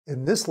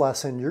In this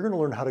lesson, you're going to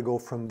learn how to go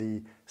from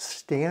the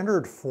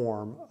standard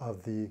form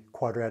of the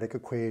quadratic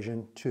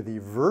equation to the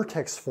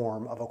vertex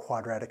form of a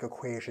quadratic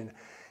equation.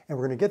 And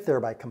we're going to get there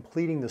by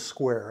completing the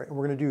square. And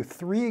we're going to do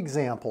 3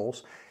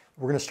 examples.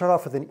 We're going to start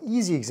off with an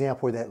easy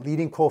example where that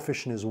leading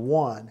coefficient is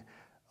 1.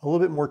 A little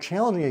bit more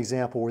challenging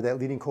example where that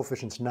leading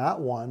coefficient is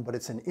not 1, but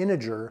it's an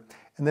integer.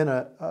 And then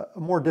a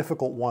more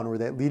difficult one where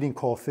that leading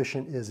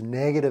coefficient is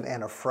negative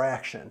and a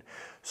fraction.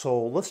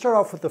 So let's start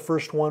off with the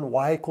first one,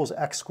 y equals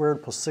x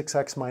squared plus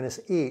 6x minus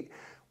 8.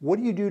 What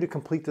do you do to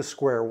complete the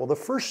square? Well, the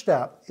first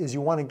step is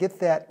you want to get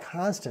that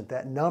constant,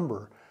 that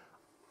number,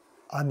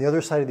 on the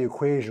other side of the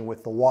equation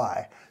with the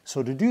y.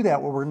 So to do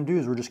that, what we're going to do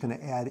is we're just going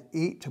to add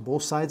 8 to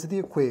both sides of the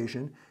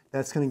equation.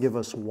 That's going to give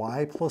us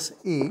y plus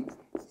 8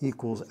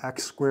 equals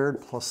x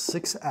squared plus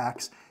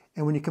 6x.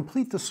 And when you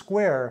complete the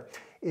square,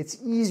 it's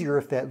easier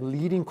if that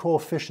leading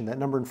coefficient, that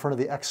number in front of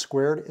the x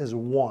squared, is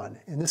 1.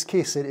 In this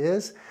case, it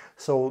is.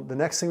 So the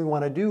next thing we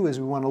want to do is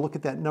we want to look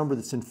at that number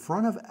that's in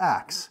front of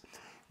x.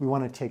 We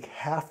want to take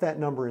half that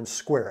number and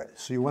square it.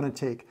 So you want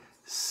to take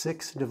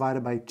 6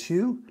 divided by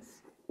 2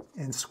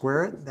 and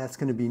square it. That's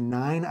going to be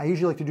 9. I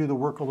usually like to do the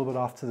work a little bit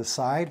off to the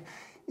side.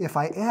 If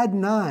I add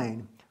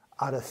 9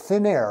 out of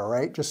thin air,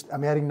 right,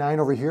 I'm adding 9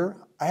 over here,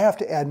 I have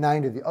to add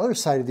 9 to the other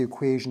side of the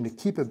equation to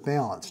keep it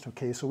balanced,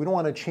 okay? So we don't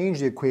want to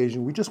change the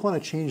equation, we just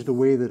want to change the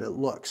way that it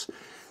looks.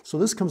 So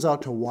this comes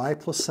out to y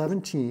plus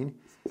 17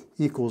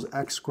 equals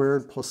x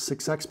squared plus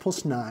 6x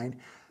plus 9.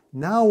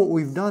 Now what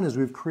we've done is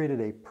we've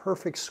created a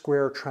perfect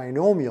square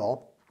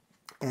trinomial,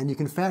 and you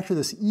can factor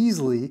this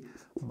easily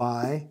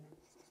by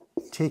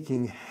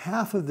taking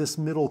half of this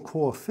middle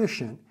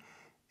coefficient,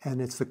 and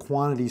it's the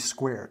quantity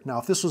squared. Now,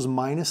 if this was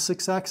minus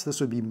 6x,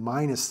 this would be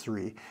minus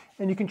 3.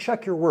 And you can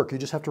check your work. You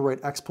just have to write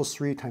x plus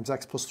 3 times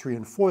x plus 3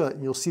 and FOIL it,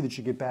 and you'll see that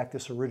you get back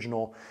this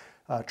original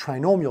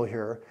trinomial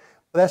here.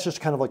 But that's just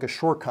kind of like a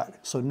shortcut.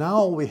 So now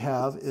all we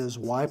have is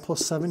y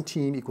plus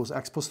 17 equals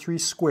x plus 3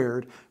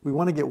 squared. We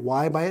want to get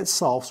y by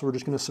itself, so we're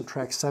just going to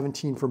subtract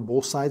 17 from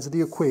both sides of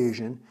the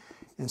equation.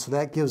 And so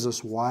that gives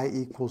us y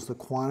equals the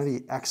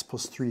quantity x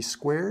plus 3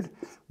 squared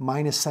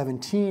minus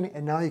 17.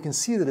 And now you can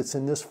see that it's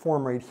in this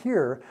form right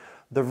here.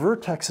 The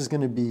vertex is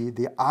going to be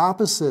the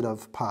opposite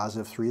of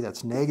positive 3,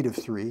 that's negative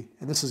 3,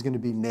 and this is going to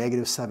be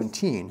negative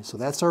 17. So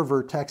that's our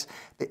vertex.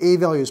 The a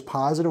value is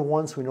positive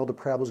 1, so we know the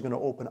parabola is going to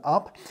open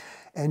up,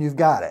 and you've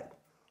got it.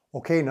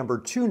 Okay, number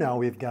 2 now,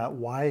 we've got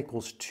y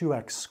equals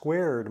 2x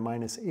squared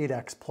minus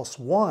 8x plus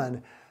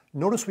 1.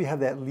 Notice we have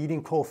that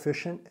leading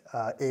coefficient,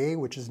 a,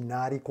 which is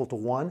not equal to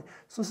 1.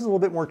 So this is a little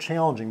bit more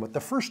challenging, but the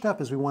first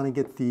step is we want to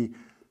get the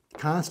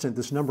constant,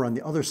 this number on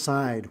the other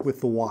side with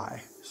the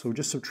y. So we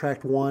just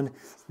subtract 1.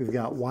 We've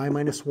got y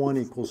minus 1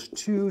 equals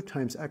 2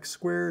 times x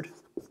squared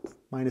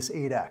minus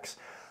 8x.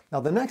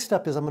 Now the next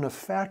step is I'm going to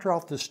factor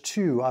out this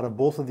 2 out of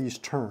both of these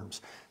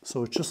terms.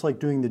 So it's just like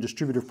doing the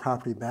distributive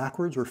property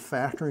backwards. We're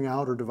factoring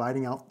out or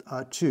dividing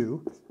out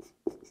 2.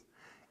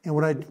 And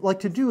what I'd like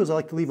to do is I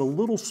like to leave a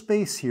little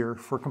space here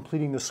for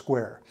completing the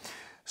square.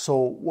 So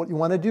what you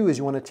want to do is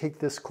you want to take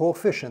this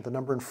coefficient, the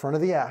number in front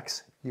of the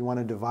x, you want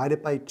to divide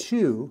it by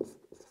 2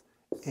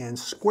 and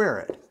square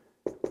it.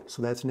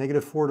 So that's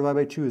negative 4 divided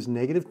by 2 is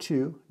negative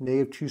 2.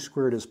 Negative 2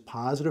 squared is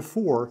positive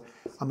 4.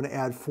 I'm going to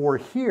add 4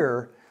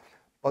 here,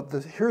 but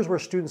here's where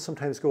students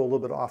sometimes go a little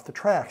bit off the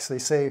tracks. They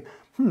say,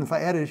 if I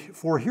added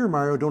 4 here,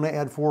 Mario, don't I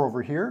add 4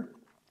 over here?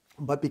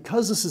 But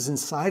because this is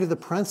inside of the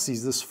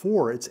parentheses, this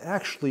 4, it's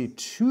actually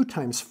 2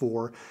 times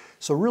 4.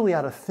 So really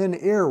out of thin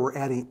air, we're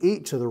adding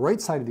 8 to the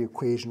right side of the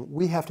equation.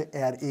 We have to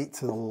add 8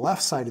 to the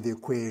left side of the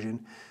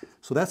equation.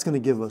 So that's going to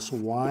give us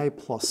y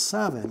plus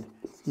 7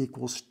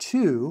 equals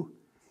 2.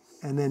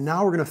 And then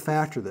now we're going to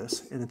factor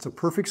this. And it's a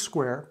perfect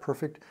square,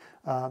 perfect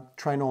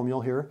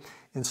trinomial here.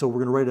 And so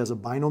we're going to write it as a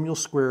binomial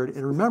squared.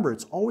 And remember,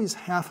 it's always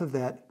half of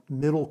that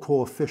middle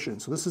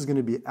coefficient. So this is going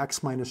to be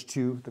x minus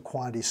 2, the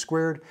quantity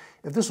squared.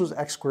 If this was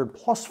x squared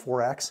plus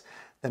 4x,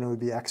 then it would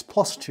be x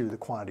plus 2, the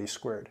quantity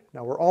squared.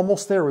 Now we're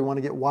almost there. We want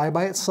to get y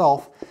by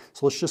itself.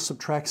 So let's just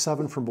subtract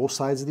 7 from both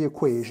sides of the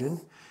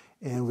equation.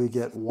 And we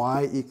get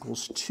y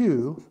equals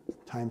 2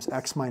 times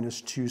x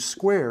minus 2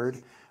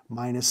 squared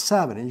minus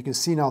 7. And you can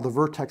see now the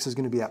vertex is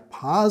going to be at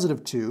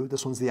positive 2.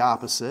 This one's the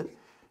opposite.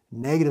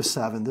 Negative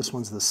 7. This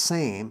one's the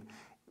same.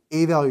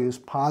 A value is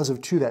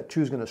positive 2. That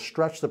 2 is going to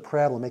stretch the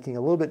parabola, making it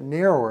a little bit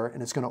narrower,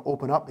 and it's going to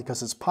open up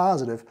because it's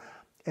positive,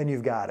 and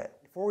you've got it.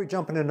 Before we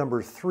jump into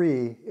number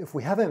 3, if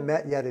we haven't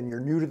met yet and you're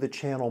new to the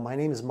channel, my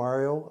name is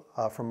Mario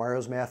from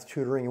Mario's Math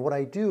Tutoring, and what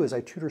I do is I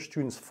tutor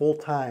students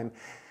full-time.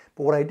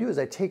 But what I do is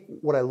I take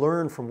what I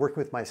learned from working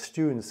with my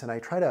students and I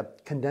try to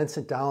condense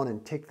it down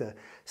and take the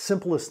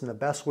simplest and the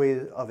best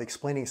way of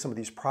explaining some of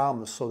these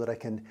problems so that I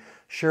can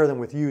share them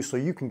with you so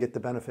you can get the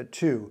benefit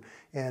too.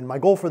 And my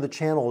goal for the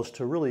channel is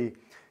to really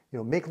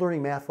make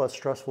learning math less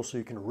stressful so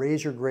you can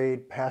raise your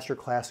grade, pass your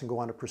class, and go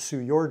on to pursue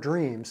your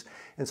dreams.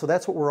 And so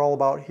that's what we're all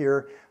about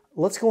here.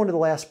 Let's go into the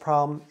last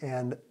problem,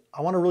 and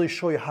I want to really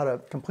show you how to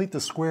complete the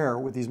square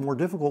with these more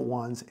difficult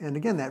ones. And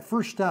again, that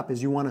first step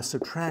is you want to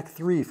subtract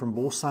 3 from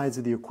both sides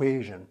of the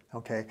equation,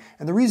 okay?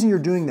 And the reason you're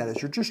doing that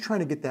is you're just trying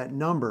to get that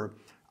number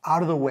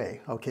out of the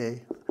way,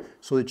 okay?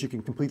 So that you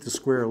can complete the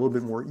square a little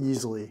bit more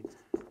easily.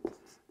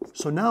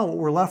 So now what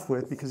we're left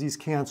with, because these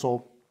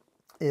cancel,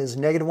 is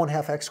negative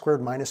 1/2 x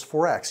squared minus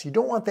 4x. You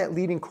don't want that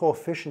leading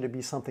coefficient to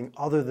be something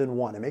other than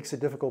 1. It makes it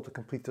difficult to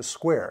complete the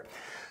square.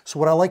 So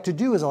what I like to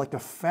do is I like to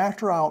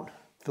factor out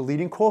the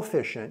leading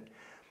coefficient.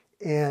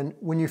 And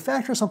when you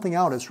factor something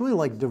out, it's really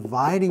like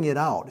dividing it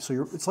out.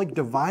 So it's like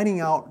dividing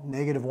out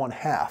negative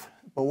 1/2.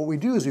 But what we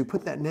do is we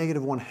put that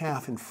negative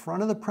 1/2 in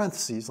front of the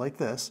parentheses like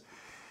this.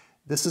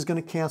 This is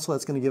going to cancel.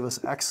 That's going to give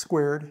us x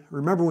squared.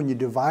 Remember, when you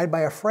divide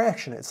by a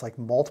fraction, it's like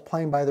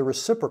multiplying by the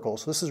reciprocal.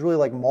 So this is really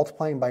like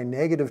multiplying by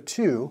negative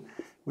 2,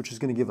 which is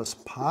going to give us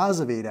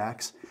positive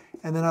 8x.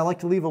 And then I like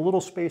to leave a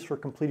little space for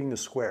completing the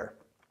square.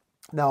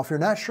 Now, if you're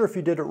not sure if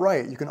you did it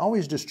right, you can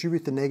always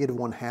distribute the negative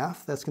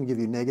 1/2. That's going to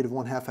give you negative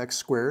 1/2 x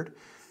squared.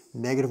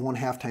 Negative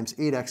 1/2 times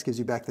 8x gives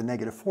you back the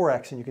negative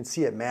 4x, and you can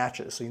see it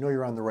matches, so you know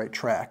you're on the right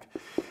track.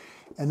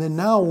 And then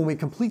now when we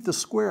complete the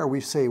square,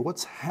 we say,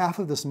 what's half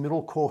of this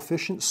middle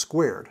coefficient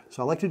squared?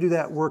 So I like to do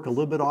that work a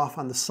little bit off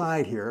on the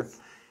side here.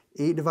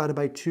 8 divided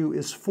by 2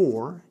 is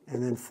 4,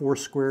 and then 4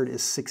 squared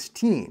is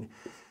 16.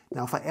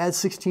 Now if I add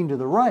 16 to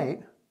the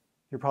right,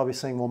 you're probably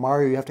saying, well,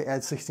 Mario, you have to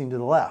add 16 to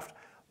the left.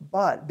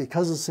 But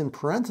because it's in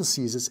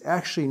parentheses, it's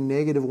actually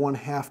negative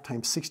 1/2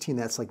 times 16,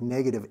 that's like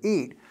negative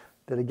 8.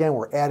 That again,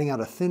 we're adding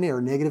out of thin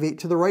air, negative 8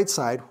 to the right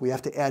side. We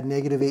have to add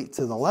negative 8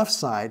 to the left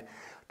side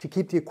to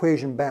keep the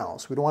equation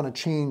balanced. We don't want to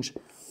change,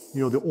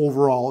 the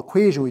overall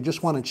equation. We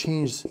just want to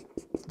change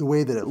the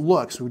way that it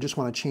looks. We just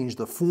want to change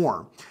the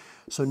form.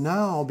 So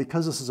now,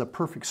 because this is a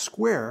perfect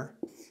square,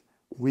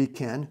 we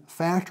can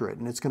factor it,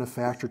 and it's going to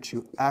factor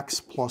to x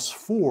plus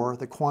 4,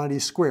 the quantity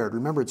squared.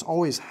 Remember, it's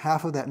always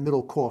half of that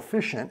middle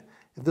coefficient.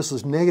 If this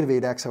was negative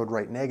 8x, I would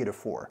write negative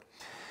 4.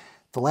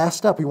 The last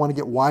step, we want to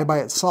get y by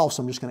itself,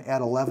 so I'm just going to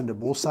add 11 to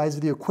both sides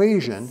of the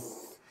equation,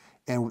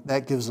 and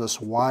that gives us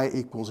y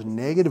equals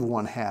negative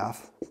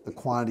 1/2, the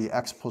quantity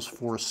x plus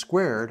 4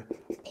 squared,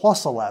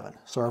 plus 11.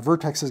 So our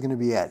vertex is going to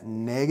be at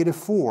negative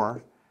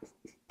 4,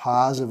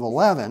 positive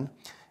 11,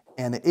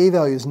 and the a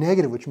value is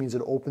negative, which means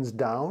it opens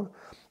down.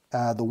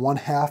 The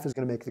 1/2 is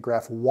going to make the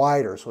graph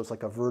wider, so it's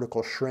like a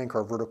vertical shrink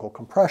or vertical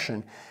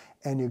compression,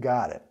 and you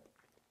got it.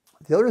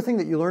 The other thing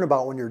that you learn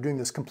about when you're doing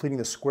this completing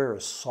the square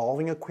is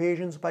solving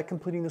equations by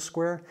completing the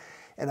square.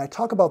 And I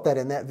talk about that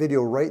in that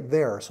video right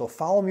there. So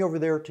follow me over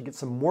there to get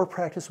some more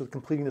practice with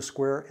completing the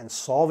square and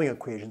solving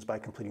equations by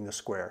completing the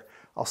square.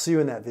 I'll see you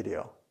in that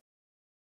video.